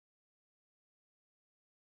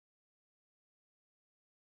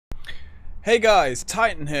Hey guys,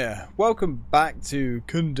 Titan here. Welcome back to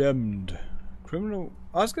Condemned Criminal.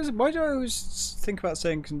 I was going to say, why do I always think about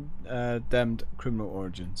saying Condemned Criminal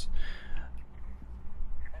Origins?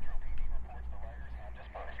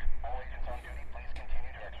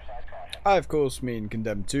 I of course mean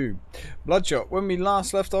Condemned 2. Bloodshot. When we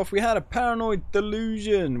last left off, we had a paranoid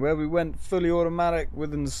delusion where we went fully automatic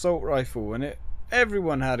with an assault rifle, and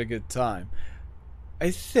everyone had a good time. I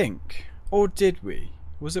think, or did we?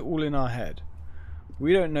 Was it all in our head?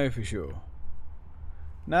 We don't know for sure.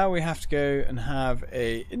 Now we have to go and have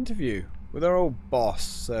a interview with our old boss,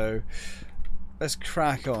 so let's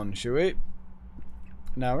crack on, shall we?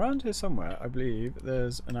 Now around here somewhere, I believe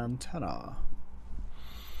there's an antenna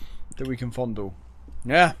that we can fondle.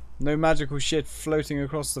 Yeah, no magical shit floating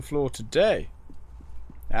across the floor today.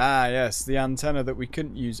 Ah yes, the antenna that we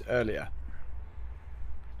couldn't use earlier.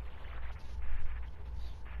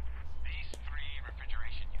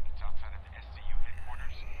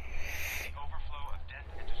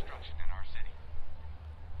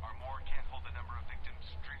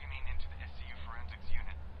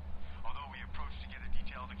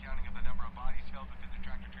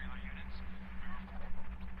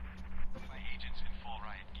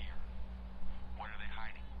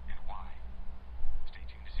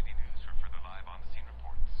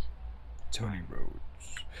 Tony Rhodes.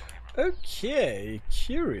 Okay,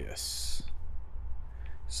 curious.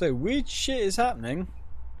 So weird shit is happening,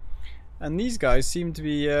 and these guys seem to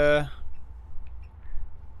be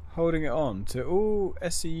holding it on to all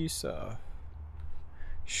SCU stuff.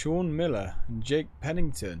 Sean Miller and Jake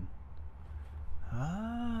Pennington.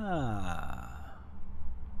 Ah.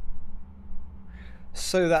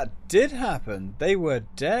 So that did happen. They were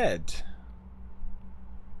dead.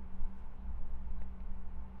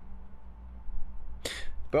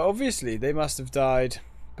 But obviously they must have died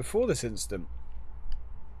before this incident.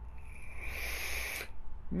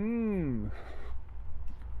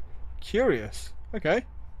 Curious. Okay.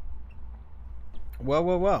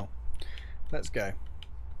 Well. Let's go.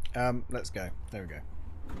 Let's go. There we go.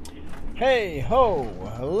 Hey ho!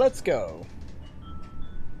 Let's go.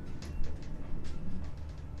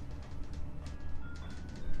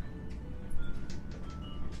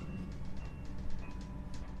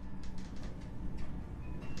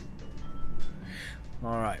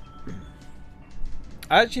 Alright.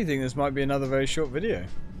 I actually think this might be another very short video.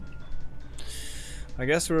 I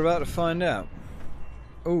guess we're about to find out.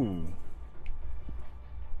 Ooh.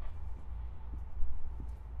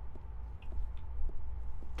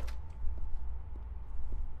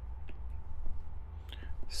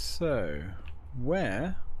 So,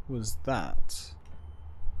 where was that?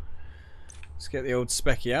 Let's get the old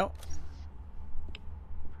specky out.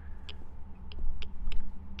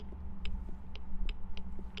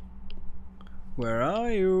 Where are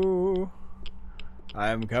you? I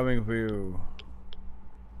am coming for you.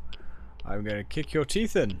 I'm gonna kick your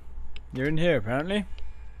teeth in. You're in here, apparently.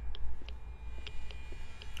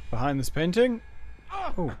 Behind this painting?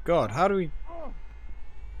 Oh god, how do we...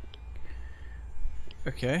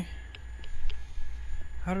 Okay.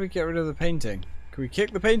 How do we get rid of the painting? Can we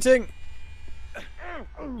kick the painting?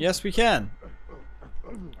 Yes, we can.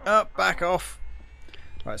 Oh, back off.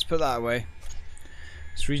 Right, let's put that away.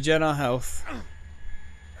 Let's regen our health.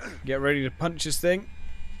 Get ready to punch this thing.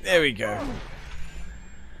 There we go.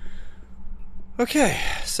 Okay,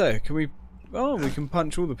 so can we... Oh, we can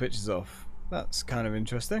punch all the pictures off. That's kind of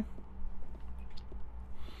interesting.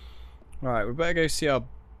 Right, we better go see our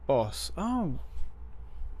boss. Oh,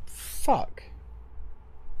 fuck.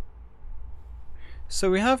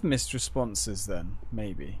 So we have missed responses then,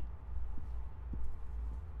 maybe.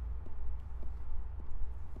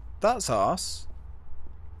 That's arse.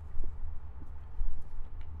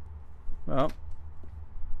 Well,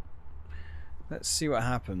 let's see what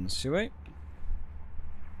happens, shall we?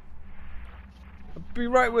 I'll be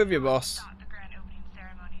right with you, boss. The grand opening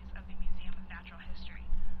ceremonies of the Museum of Natural History.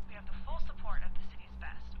 We have the full support of the city's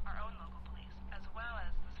best, our own local police, as well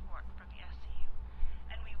as the support from the SCU.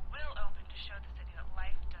 And we will open to show the city that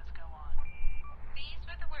life does go on. These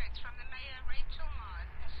were the words from the Mayor Rachel Mars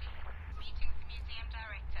as she meeting with the museum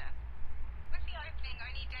director. With the opening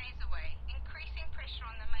only days away, increasing pressure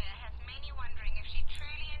on the mayor has many wondering if she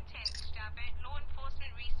truly intends to divert law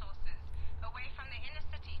enforcement resources away from the inner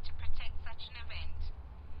city to protect such an event.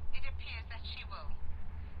 It appears that she will.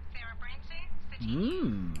 Sarah Brenton, City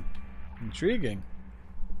News. Intriguing.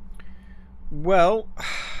 Well,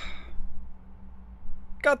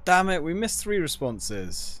 god damn it, we missed 3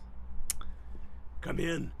 responses. Come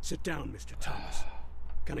in. Sit down, Mr. Thomas.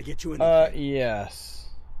 Can I get you in? Yes.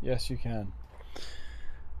 Yes, you can.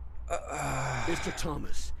 Mr.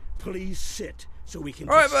 Thomas, please sit so we can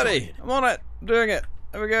Alright, get buddy. started. I'm on it. I'm doing it.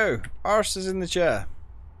 There we go. Arse is in the chair.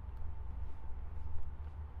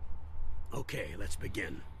 Okay, let's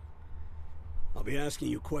begin. I'll be asking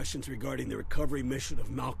you questions regarding the recovery mission of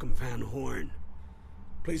Malcolm Van Horn.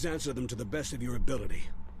 Please answer them to the best of your ability.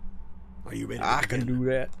 Are you ready to I begin? can do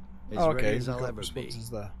that. As Oh, ready okay. as I'll got ever be. responses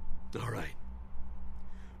there. All right.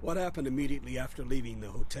 What happened immediately after leaving the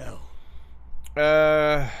hotel?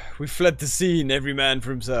 We fled the scene, every man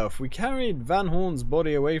for himself. We carried Van Horn's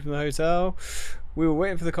body away from the hotel. We were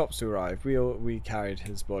waiting for the cops to arrive. We carried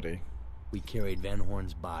his body. We carried Van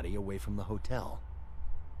Horn's body away from the hotel.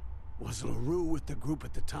 Was LaRue with the group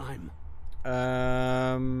at the time?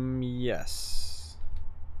 Yes.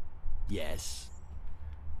 Yes.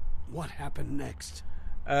 What happened next?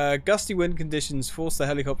 Gusty wind conditions forced the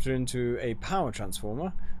helicopter into a power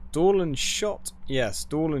transformer. Dorland shot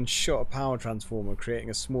a power transformer, creating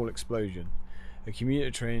a small explosion. A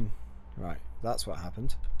commuter train. Right, that's what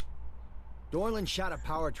happened. Dorland shot a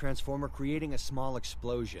power transformer, creating a small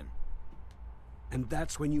explosion. And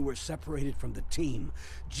that's when you were separated from the team,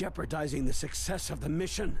 jeopardizing the success of the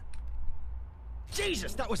mission.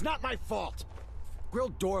 Jesus, that was not my fault! Grill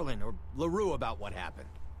Dorland or LaRue about what happened.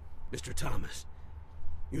 Mr. Thomas,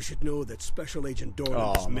 you should know that Special Agent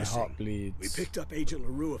Dorland is Oh, my missing. heart bleeds. We picked up Agent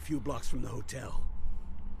LaRue a few blocks from the hotel.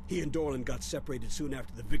 He and Dorland got separated soon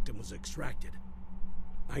after the victim was extracted.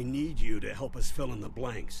 I need you to help us fill in the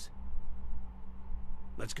blanks.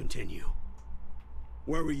 Let's continue.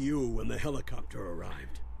 Where were you when the helicopter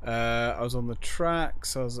arrived? I was on the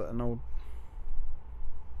tracks. I was at an old.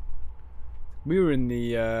 We were in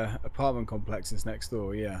the apartment complexes next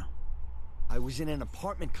door. Yeah. I was in an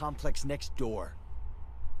apartment complex next door.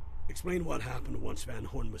 Explain what happened once Van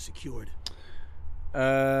Horn was secured.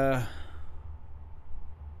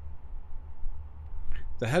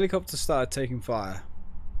 The helicopter started taking fire.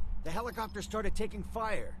 The helicopter started taking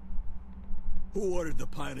fire. Who ordered the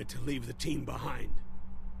pilot to leave the team behind?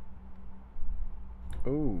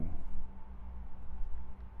 Ooh.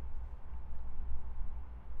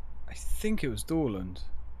 I think it was Dorland.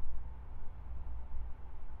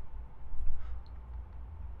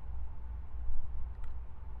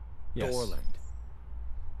 Yes. Dorland.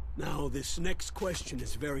 Now, this next question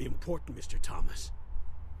is very important, Mr. Thomas.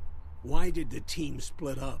 Why did the team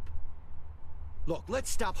split up? Look, let's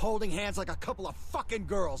stop holding hands like a couple of fucking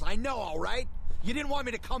girls. I know, all right? You didn't want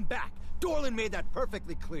me to come back. Dorland made that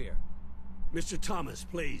perfectly clear. Mr. Thomas,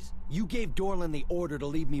 please. You gave Dorland the order to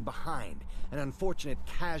leave me behind. An unfortunate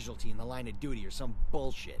casualty in the line of duty or some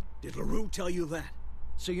bullshit. Did LaRue tell you that?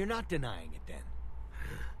 So you're not denying it then?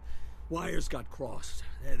 Wires got crossed.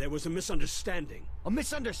 There was a misunderstanding. A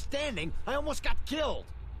misunderstanding? I almost got killed.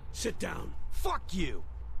 Sit down. Fuck you.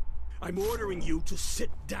 I'm ordering you to sit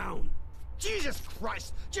down. Jesus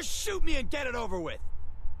Christ! Just shoot me and get it over with!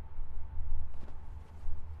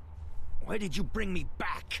 Why did you bring me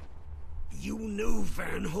back? You knew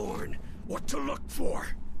Van Horn. What to look for.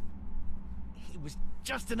 He was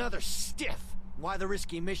just another stiff. Why the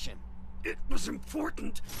risky mission? It was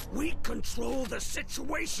important. We control the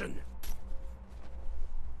situation.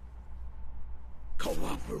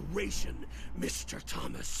 Cooperation, Mr.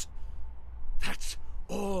 Thomas. That's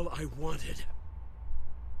all I wanted.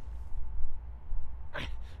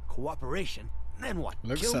 Cooperation? Then what?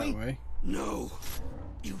 Looks Kill that me? way. No,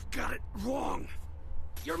 you've got it wrong.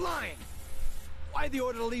 You're lying! Why the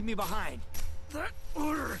order to leave me behind? That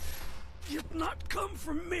order did not come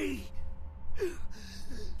from me.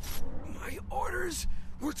 My orders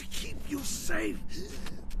were to keep you safe.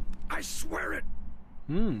 I swear it.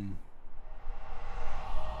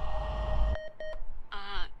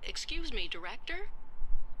 Excuse me, Director?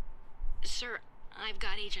 Sir, I've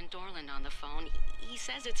got Agent Dorland on the phone. He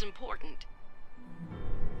says it's important.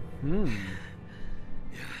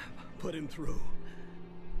 Put him through.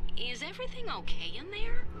 Is everything okay in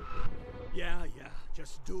there? Yeah,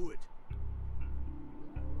 just do it.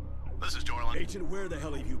 This is Dorland. Agent, where the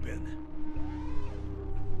hell have you been?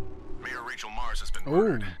 Mayor Rachel Mars has been Oh.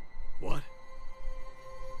 murdered. What?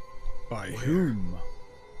 By whom?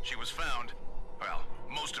 She was found, well,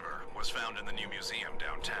 most of her was found in the new museum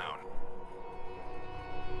downtown.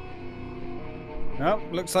 Oh,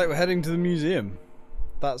 looks like we're heading to the museum.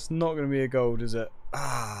 That's not going to be a gold, is it?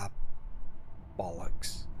 Ah,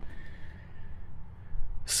 bollocks.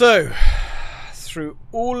 So, through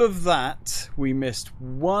all of that, we missed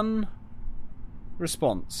one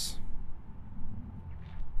response.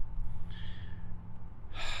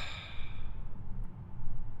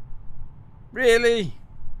 Really?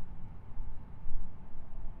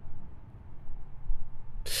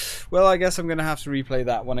 Well, I guess I'm going to have to replay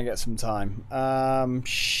that when I get some time.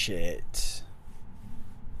 Shit.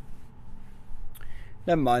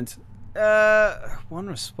 Never mind. One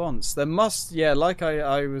response. There must, yeah, like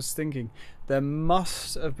I was thinking, there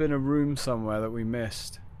must have been a room somewhere that we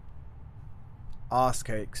missed. Arse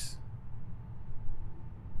cakes.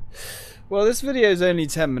 Well, this video is only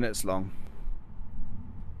 10 minutes long.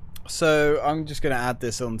 So I'm just going to add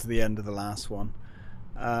this on to the end of the last one.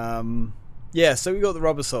 Yeah, so we got the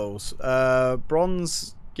rubber soles.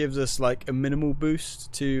 Bronze gives us like a minimal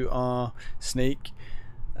boost to our sneak.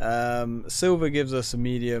 Silver gives us a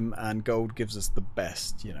medium, and gold gives us the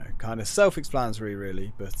best. You know, kind of self-explanatory,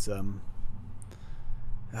 really. But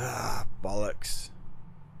bollocks!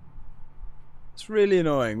 It's really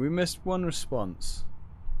annoying. We missed one response.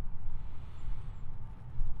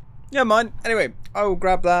 Yeah, mine. Anyway, I will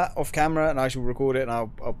grab that off camera and I shall record it and I'll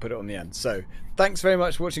put it on the end. So, thanks very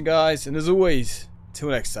much for watching, guys, and as always, till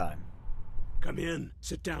next time. Come in.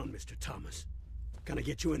 Sit down, Mr. Thomas. Can I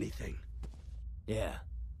get you anything? Yeah.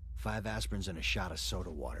 5 aspirins and a shot of soda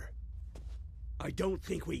water. I don't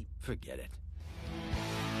think we... Forget it.